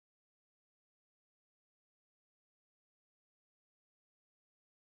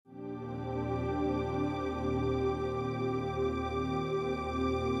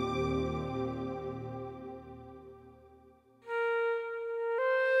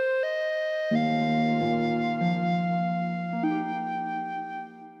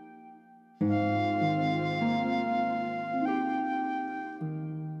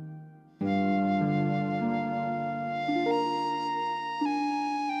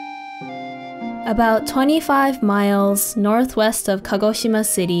About 25 miles northwest of Kagoshima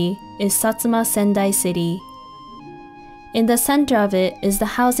City is Satsuma Sendai City. In the center of it is the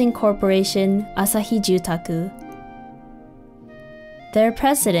housing corporation Asahi Jutaku. Their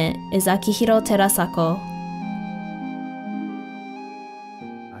president is Akihiro Terasako.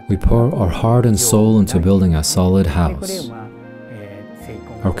 We pour our heart and soul into building a solid house.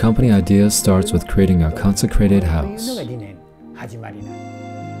 Our company idea starts with creating a consecrated house.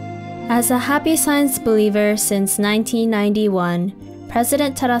 As a Happy Science believer since 1991,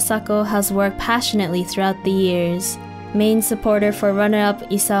 President Terasako has worked passionately throughout the years. Main supporter for runner-up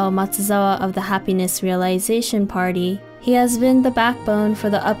Isao Matsuzawa of the Happiness Realization Party, he has been the backbone for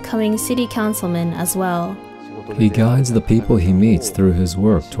the upcoming city councilman as well. He guides the people he meets through his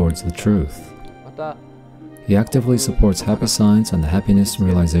work towards the truth. He actively supports Happy Science and the Happiness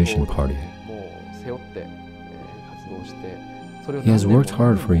Realization Party. He has worked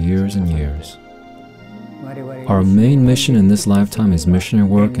hard for years and years. Our main mission in this lifetime is missionary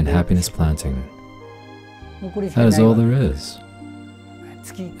work and happiness planting. That is all there is.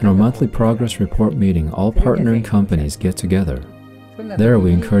 In our monthly progress report meeting, all partnering companies get together. There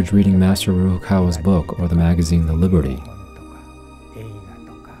we encourage reading Master Ruokawa's book or the magazine The Liberty,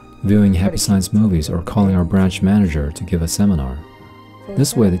 viewing Happy Science movies, or calling our branch manager to give a seminar.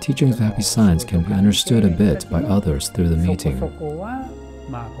 This way the teachings of Happy Science can be understood a bit by others through the meeting.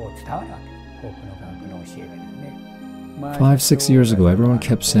 5-6 years ago, everyone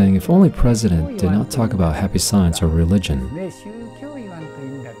kept saying if only President did not talk about Happy Science or religion.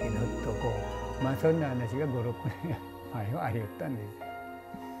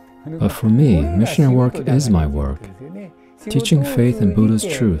 But for me, missionary work is my work. Teaching faith in Buddha's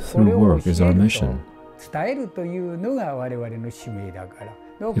truth through work is our mission.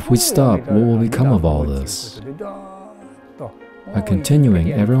 If we stop, what will become of all this? By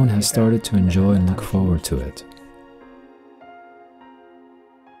continuing, everyone has started to enjoy and look forward to it.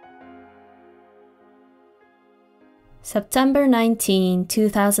 September 19,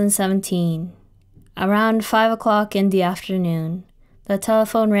 2017. Around 5 o'clock in the afternoon, the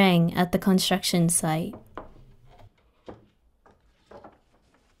telephone rang at the construction site.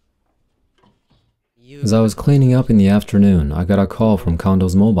 As I was cleaning up in the afternoon, I got a call from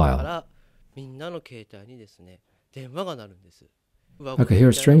Kondo's mobile. I could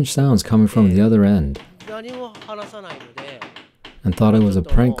hear strange sounds coming from the other end, and thought it was a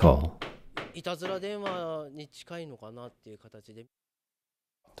prank call. We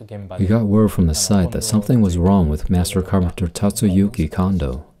got word from the site that something was wrong with Master Carpenter Tatsuyuki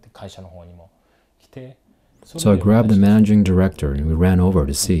Kondo. So I grabbed the managing director and we ran over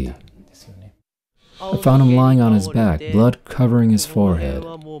to see. I found him lying on his back, blood covering his forehead.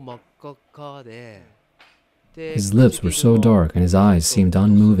 His lips were so dark and his eyes seemed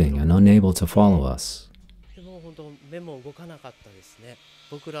unmoving and unable to follow us.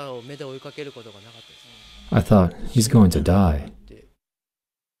 I thought, he's going to die.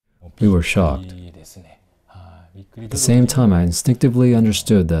 We were shocked. At the same time, I instinctively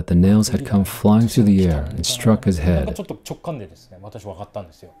understood that the nails had come flying through the air and struck his head.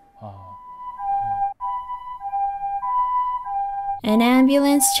 An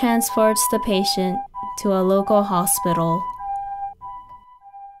ambulance transports the patient to a local hospital.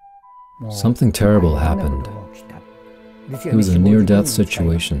 Something terrible happened. It was a near-death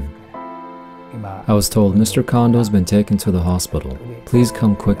situation. I was told, Mr. Kondo's been taken to the hospital. Please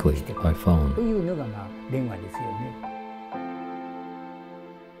come quickly, by phone.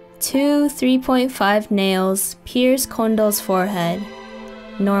 2 3.5 nails pierce Kondo's forehead.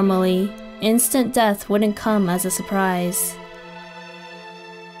 Normally, instant death wouldn't come as a surprise.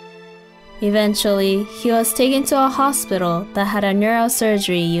 Eventually, he was taken to a hospital that had a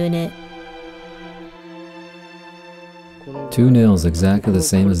neurosurgery unit. 2 nails exactly the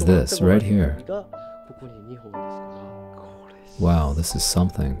same as this, right here. Wow, this is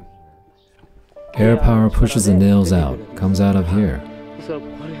something. Air power pushes the nails out, comes out of here.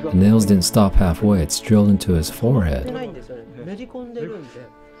 The nails didn't stop halfway, it's drilled into his forehead.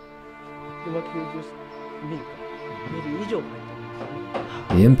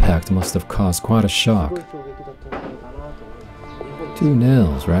 The impact must have caused quite a shock. 2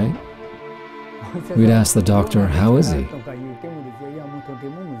 nails, right? We'd asked the doctor, how is he?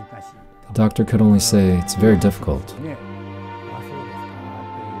 The doctor could only say, it's very difficult.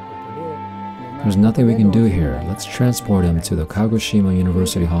 There's nothing we can do here. Let's transport him to the Kagoshima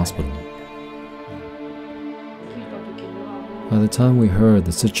University Hospital. By the time we heard,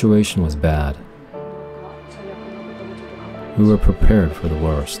 the situation was bad. We were prepared for the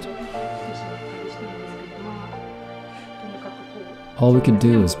worst. All we could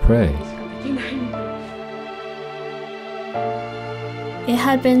do is pray. It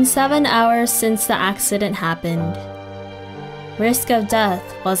had been 7 hours since the accident happened. Risk of death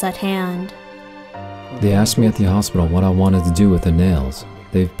was at hand. They asked me at the hospital what I wanted to do with the nails.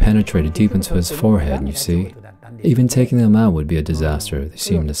 They've penetrated deep into his forehead, you see. Even taking them out would be a disaster, they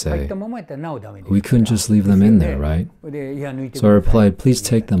seemed to say. We couldn't just leave them in there, right? So I replied, please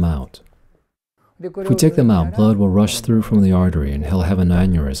take them out. If we take them out, blood will rush through from the artery and he'll have an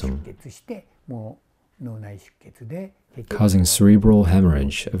aneurysm, causing cerebral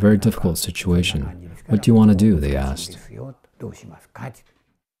hemorrhage, a very difficult situation. What do you want to do? They asked.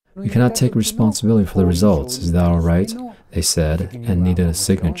 We cannot take responsibility for the results. Is that all right? They said, and needed a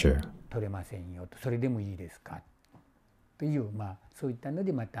signature.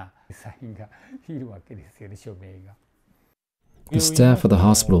 The staff of the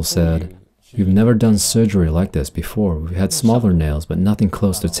hospital said, we've never done surgery like this before. We've had smaller nails, but nothing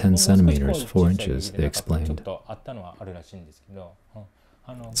close to 10 centimeters, 4 inches, they explained.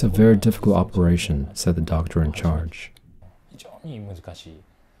 It's a very difficult operation, said the doctor in charge.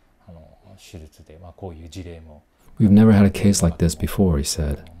 We've never had a case like this before, he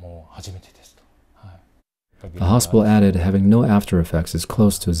said. The hospital added, having no after effects is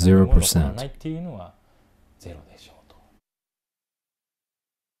close to 0%.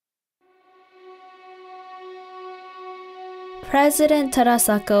 President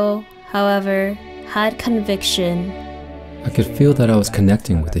Tarasako, however, had conviction. I could feel that I was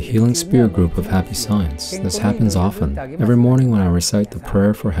connecting with the healing spirit group of Happy Science. This happens often. Every morning when I recite the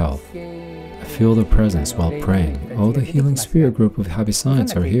prayer for health, I feel their presence while praying. Oh, the healing spirit group of Happy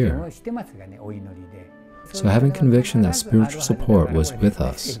Science are here. So having conviction that spiritual support was with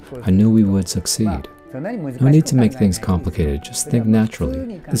us, I knew we would succeed. No need to make things complicated, just think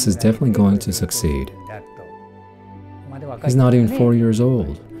naturally. This is definitely going to succeed. He's not even 4 years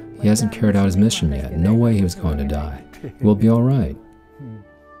old. He hasn't carried out his mission yet. No way he was going to die. It will be all right.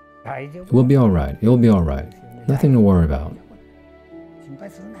 It will be all right. It will be all right. Nothing to worry about.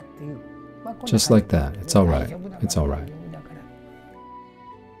 Just like that. It's all right. It's all right.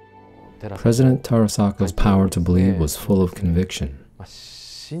 President Tarasako's power to believe was full of conviction.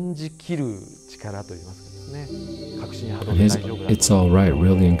 And his "it's all right"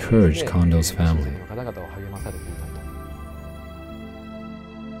 really encouraged Kondo's family.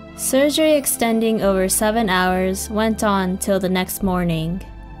 Surgery extending over 7 hours went on till the next morning.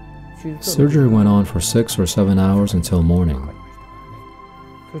 Surgery went on for 6 or 7 hours until morning.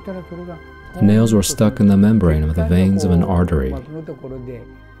 The nails were stuck in the membrane of the veins of an artery.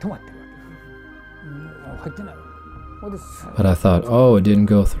 But I thought, oh, it didn't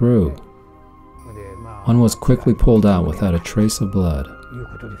go through. One was quickly pulled out without a trace of blood.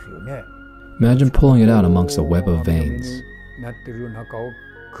 Imagine pulling it out amongst a web of veins.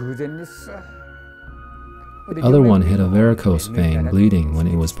 The other one hit a varicose vein, bleeding when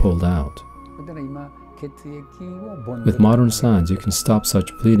it was pulled out. With modern science, you can stop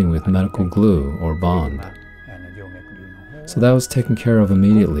such bleeding with medical glue or bond. So that was taken care of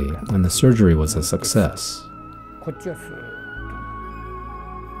immediately, and the surgery was a success.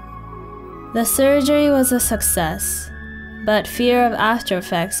 The surgery was a success, but fear of after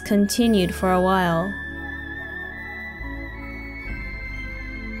effects continued for a while.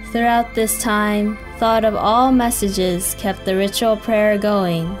 Throughout this time, thought of all messages kept the ritual prayer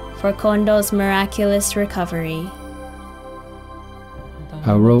going for Kondo's miraculous recovery.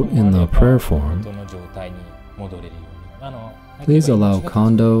 I wrote in the prayer form, please allow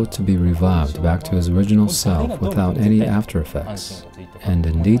Kondo to be revived back to his original self without any after effects, and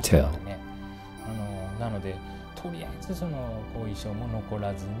in detail.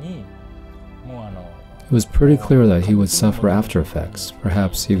 It was pretty clear that he would suffer after effects,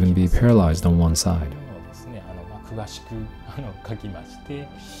 perhaps even be paralyzed on one side.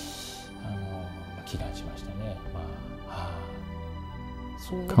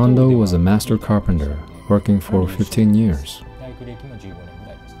 Kondo was a master carpenter, working for 15 years.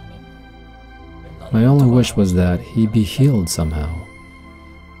 My only wish was that he be healed somehow.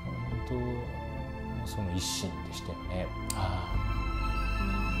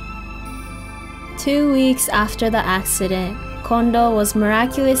 Two weeks after the accident, Kondo was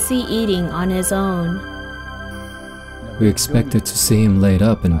miraculously eating on his own. We expected to see him laid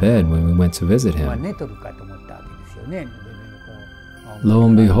up in bed when we went to visit him. Lo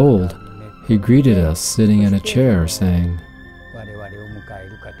and behold, he greeted us sitting in a chair saying,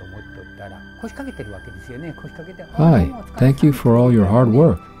 "Hi, thank you for all your hard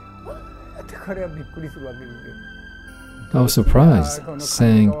work." I was surprised,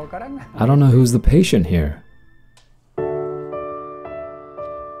 saying, "I don't know who's the patient here."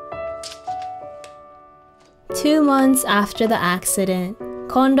 2 months after the accident,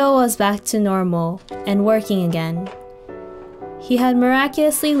 Kondo was back to normal and working again. He had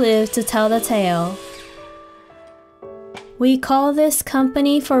miraculously lived to tell the tale. We call this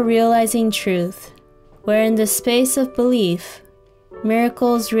company for realizing truth, where in the space of belief,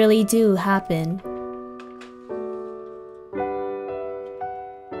 miracles really do happen.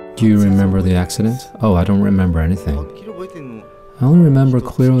 Do you remember the accident? Oh, I don't remember anything. I only remember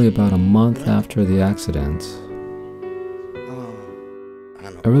clearly about a month after the accident.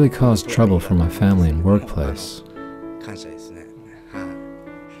 I really caused trouble for my family and workplace.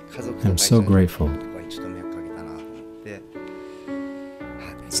 I'm so grateful.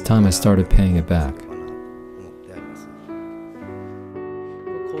 It's time I started paying it back.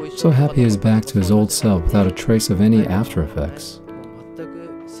 So happy he's back to his old self without a trace of any after effects.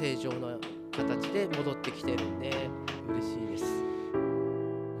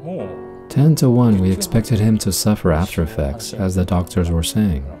 10 to 1, we expected him to suffer after effects, as the doctors were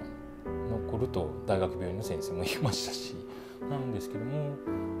saying.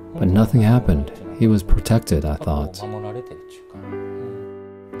 But nothing happened. He was protected, I thought.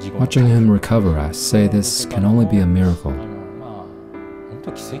 Watching him recover, I say this can only be a miracle.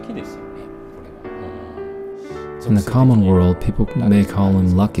 In the common world, people may call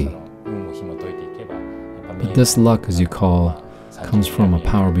him lucky. But this luck, as you call, comes from a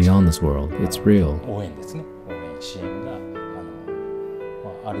power beyond this world. It's real.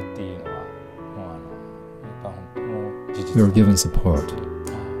 We were given support.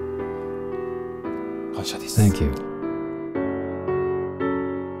 Thank you.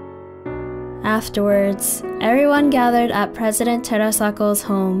 Afterwards, everyone gathered at President Terasako's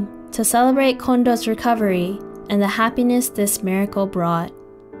home to celebrate Kondo's recovery and the happiness this miracle brought.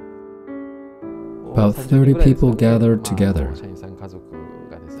 About 30 people gathered together.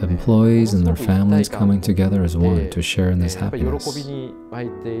 Employees and their families coming together as one to share in this happiness.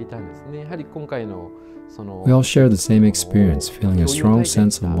 We all shared the same experience, feeling a strong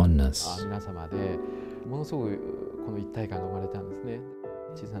sense of oneness.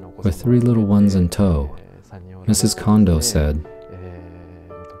 With 3 little ones in tow, Mrs. Kondo said,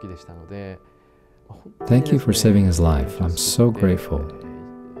 "Thank you for saving his life. I'm so grateful."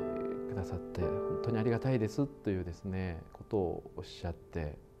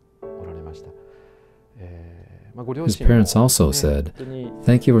 His parents also said,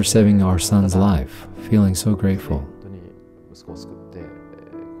 "Thank you for saving our son's life. Feeling so grateful."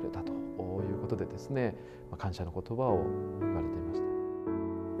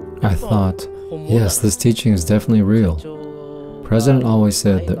 I thought, yes, this teaching is definitely real. President always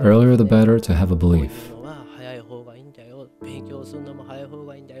said, the earlier the better to have a belief.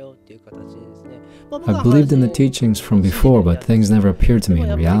 I believed in the teachings from before, but things never appeared to me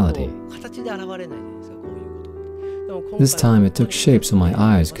in reality. This time it took shape so my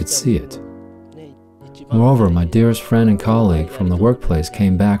eyes could see it. Moreover, my dearest friend and colleague from the workplace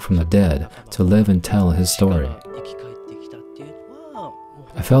came back from the dead to live and tell his story.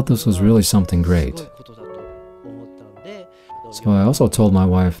 I felt this was really something great. So I also told my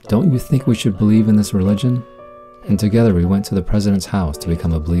wife, "Don't you think we should believe in this religion?" And together we went to the president's house to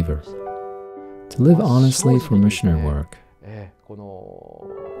become a believer. To live honestly for missionary work.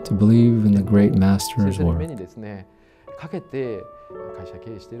 To believe in the great master's work.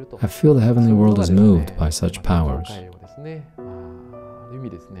 I feel the heavenly world is moved by such powers.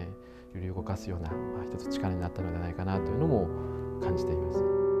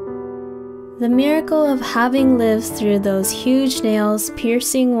 The miracle of having lived through those huge nails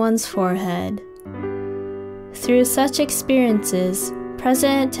piercing one's forehead. Through such experiences,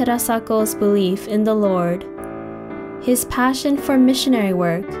 President Terasako's belief in the Lord, his passion for missionary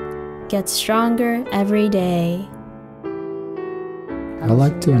work, gets stronger every day. I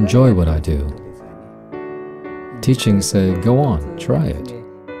like to enjoy what I do. Teachings say, "Go on, try it."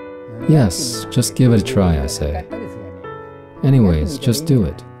 Yes, just give it a try, I say. Anyways, just do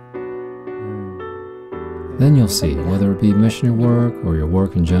it. Then you'll see, whether it be missionary work or your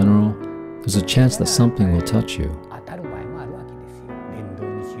work in general, there's a chance that something will touch you.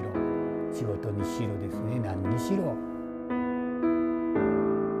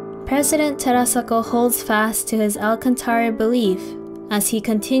 President Terasako holds fast to his Alcantara belief as he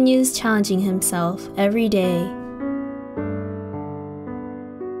continues challenging himself every day.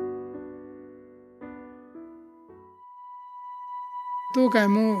 This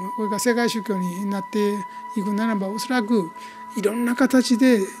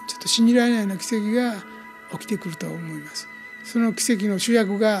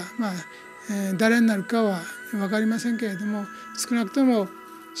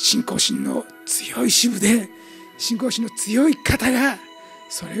信仰心の強い方が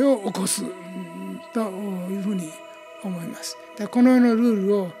それを起こすというふうに思います。このようなルー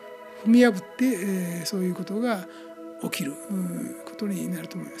ルを踏み破って、そういうことが起きることになる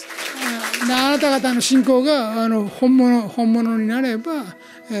と思います。あなた方の信仰が本物になれば、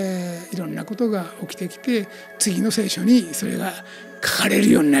いろんなことが起きてきて次の聖書にそれが書かれる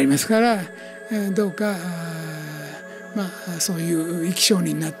ようになりますから、どうかそういう生き証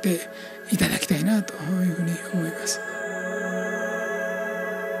人になっていただきたいなというふうに思います。